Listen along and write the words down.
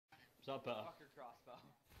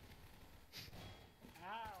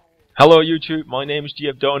Hello YouTube, my name is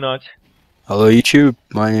GF Doughnut. Hello YouTube,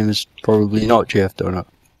 my name is probably not GF Doughnut.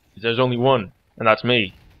 There's only one, and that's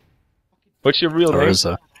me. What's your real Or name? is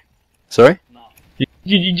there? Sorry?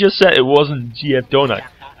 You just said it wasn't GF Doughnut.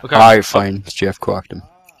 Okay. Alright, fine, it's GF Coactum.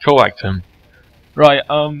 Coactum. Right,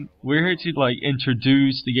 we're here to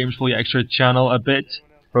introduce the Games Fully Extra channel a bit.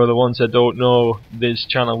 For the ones that don't know, this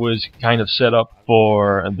channel was kind of set up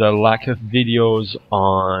for the lack of videos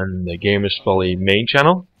on the Gamers Fully main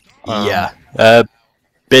channel.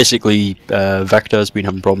 Basically, Vector has been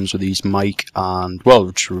having problems with his mic and, well,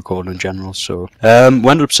 just recording in general, so... we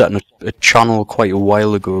ended up setting a channel quite a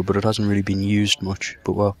while ago, but it hasn't really been used much,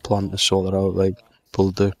 but we're planning to sort it out,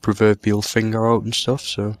 pull the proverbial finger out and stuff,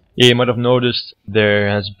 so... Yeah, you might have noticed there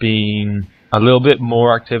has been a little bit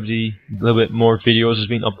more activity, a little bit more videos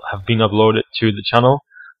have been uploaded to the channel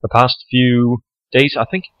the past few days. I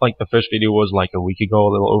think the first video was a week ago,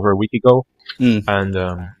 a little over a week ago, and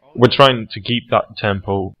we're trying to keep that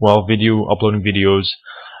tempo while uploading videos,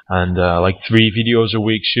 and 3 videos a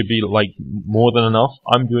week should be more than enough.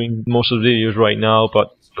 I'm doing most of the videos right now, but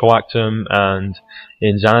Coactum and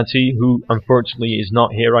Insanity, who unfortunately is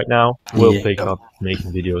not here right now, will pick up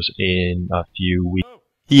making videos in a few weeks.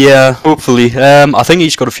 Yeah, hopefully. I think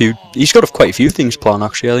he's got quite a few things planned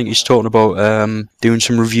actually. I think he's talking about doing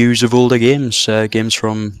some reviews of older games, games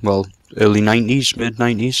from, well, early 90s, mid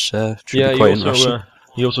 90s. Should be quite interesting.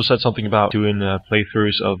 He also said something about doing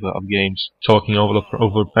playthroughs of games, talking over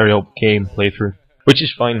very old game playthrough, which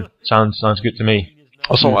is fine. Sounds good to me.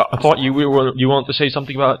 Also, I thought you wanted to say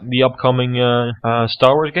something about the upcoming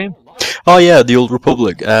Star Wars game. Oh yeah, the Old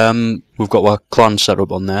Republic. We've got our clan set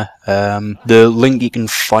up on there. The link you can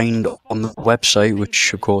find on the website,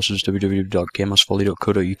 which of course is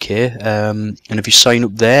www.gamersfolly.co.uk. And if you sign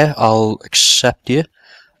up there, I'll accept you.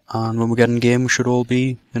 And when we get in game, we should all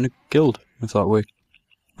be in a guild, if that works.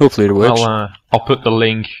 Hopefully it works. I'll put the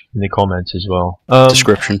link in the comments as well.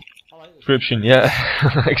 Description, yeah,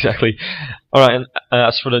 exactly. Alright, and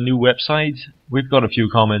as for the new website, we've got a few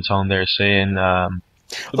comments on there saying...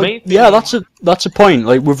 yeah, that's a point.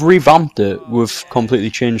 We've revamped it. We've completely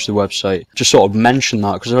changed the website. Just sort of mention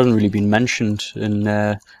that because it hasn't really been mentioned in.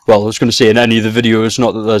 Well, I was going to say in any of the videos.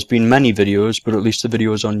 Not that there's been many videos, but at least the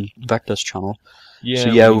videos on Vector's channel. Yeah. So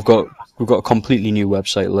yeah, we've got a completely new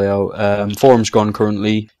website layout. Forum's gone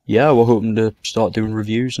currently. Yeah, we're hoping to start doing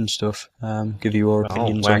reviews and stuff. Give you our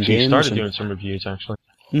opinions on games. We started doing some reviews actually.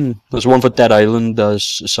 There's one for Dead Island,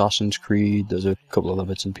 there's Assassin's Creed, there's a couple other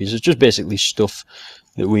bits and pieces. Just basically stuff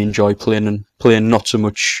that we enjoy playing and playing not so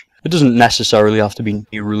much. It doesn't necessarily have to be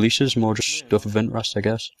new releases, more just stuff of interest, I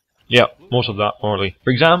guess. Yeah, most of that, probably.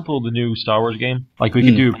 For example, the new Star Wars game. We could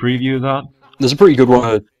do a preview of that. There's a pretty good one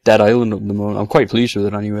at Dead Island at the moment. I'm quite pleased with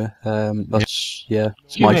it anyway. It's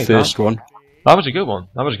my first one. That was a good one.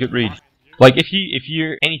 That was a good read. If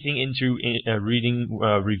you're anything into reading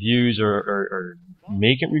reviews or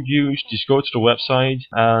making reviews, just go to the website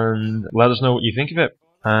and let us know what you think of it.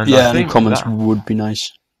 And yeah, any comments would be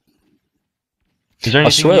nice. Is there I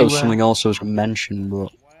swear there was something else I was going to mention,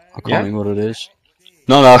 but I can't think what it is.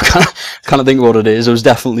 No, I can't think what it is. It was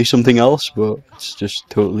definitely something else, but it's just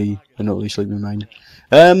totally slipped my mind.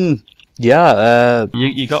 Yeah.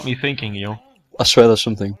 You got me thinking, yo. I swear there's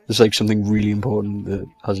something. There's something really important that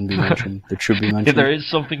hasn't been mentioned, that should be mentioned. If there is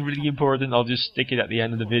something really important, I'll just stick it at the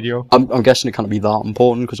end of the video. I'm guessing it can't be that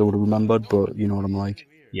important because I would have remembered, but you know what I'm like.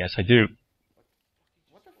 Yes, I do.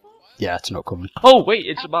 Yeah, it's not coming. Oh wait,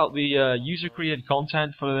 it's about the user-created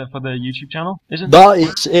content for the YouTube channel, isn't it? That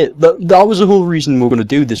is it. That was the whole reason we're going to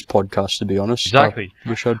do this podcast, to be honest. Exactly.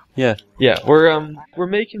 Yeah. Yeah, we're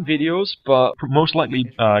making videos, but most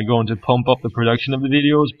likely going to pump up the production of the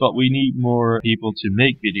videos. But we need more people to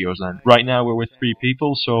make videos. And right now we're with 3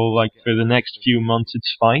 people, so for the next few months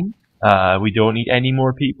it's fine. We don't need any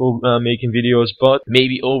more people making videos, but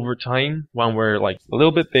maybe over time, when we're a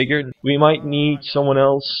little bit bigger, we might need someone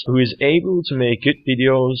else who is able to make good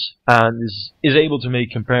videos and is able to make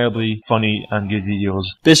comparably funny and good videos.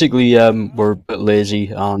 Basically, we're a bit lazy,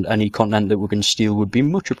 and any content that we can steal would be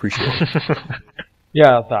much appreciated.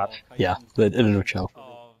 Yeah, that. Yeah, in a nutshell.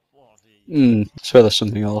 I swear there's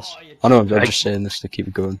something else. I know I'm just saying this to keep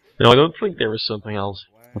it going. No, I don't think there was something else.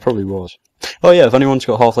 There probably was. Oh yeah, if anyone's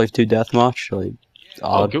got Half-Life 2 Deathmatch,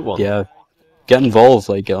 good one. Yeah, get involved,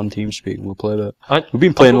 get on TeamSpeak and we'll play that. We've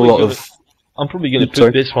been playing a lot of... I'm probably going to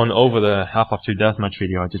put this one over the Half-Life 2 Deathmatch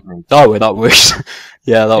video I just made. Oh, that works.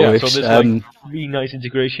 Yeah, that works. So there's like really nice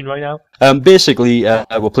integration right now. Basically,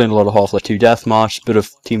 we're playing a lot of Half-Life 2 Deathmatch, bit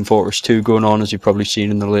of Team Fortress 2 going on, as you've probably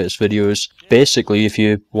seen in the latest videos. Basically, if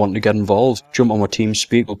you want to get involved, jump on my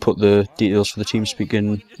TeamSpeak. We'll put the details for the TeamSpeak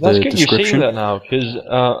in the description. That's good you're saying that now,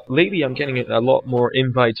 because lately I'm getting a lot more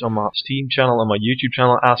invites on my Steam channel and my YouTube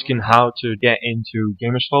channel asking how to get into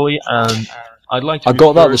Gamers Folly, and I'd like to. I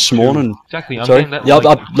got that this morning. Exactly. I'm Sorry.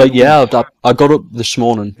 that I got up this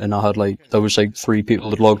morning and I had there was 3 people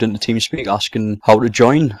that logged into TeamSpeak asking how to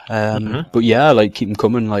join. But yeah, keep them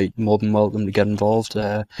coming. More than welcome to get involved.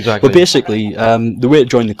 Exactly. But basically, the way to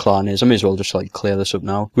join the clan is, I may as well just clear this up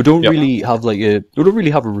now. We don't really have we don't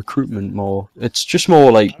really have a recruitment more. It's just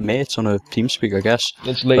more mates on a TeamSpeak, I guess.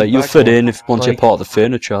 It's you'll fit in once you're part of the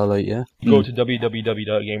furniture. Yeah. Go to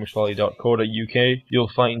www.gamersfolly.co.uk.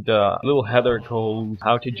 You'll find a little header called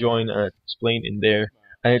How to Join and explained in there.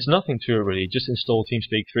 And it's nothing to it really. Just install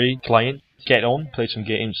TeamSpeak 3 client, get on, play some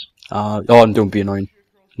games. And don't be annoying.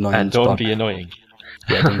 And don't be annoying.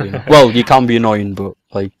 Yeah, don't be annoying. Well, you can be annoying, but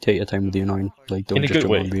take your time with the annoying. Don't just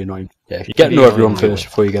jump on and be annoying. Yeah, get to know everyone first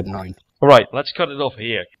before you get annoying. Alright, let's cut it off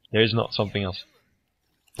here. There is not something else.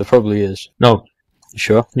 There probably is. No. You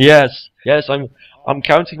sure? Yes, I'm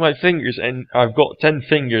counting my fingers and I've got 10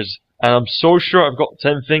 fingers. And I'm so sure I've got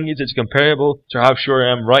 10 fingers, it's comparable to how sure I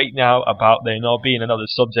am right now about there not being another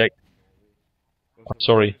subject. I'm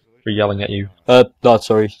sorry for yelling at you.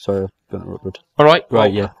 Sorry, I've been interrupted. Alright,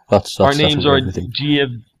 right, yeah. That's our names are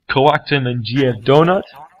GF Coactum and GF Doughnut.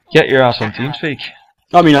 Get your ass on TeamSpeak.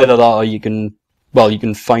 I mean, either that or you can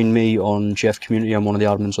find me on GF Community. I'm one of the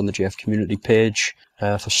admins on the GF Community page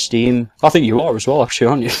for Steam. I think you are as well, actually,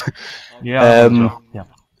 aren't you? Yeah, yeah.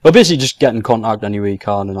 Well, basically, just get in contact any way you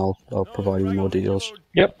can, and I'll provide you more details.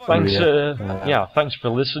 Yep. Thanks. Thanks for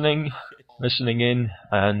listening in,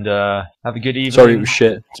 and have a good evening. Sorry, it was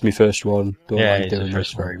shit. It's my first one. Don't like doing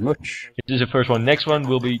this very much. It is the first one. Next one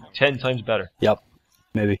will be 10 times better. Yep.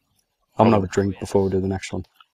 Maybe. I'm gonna have a drink before we do the next one.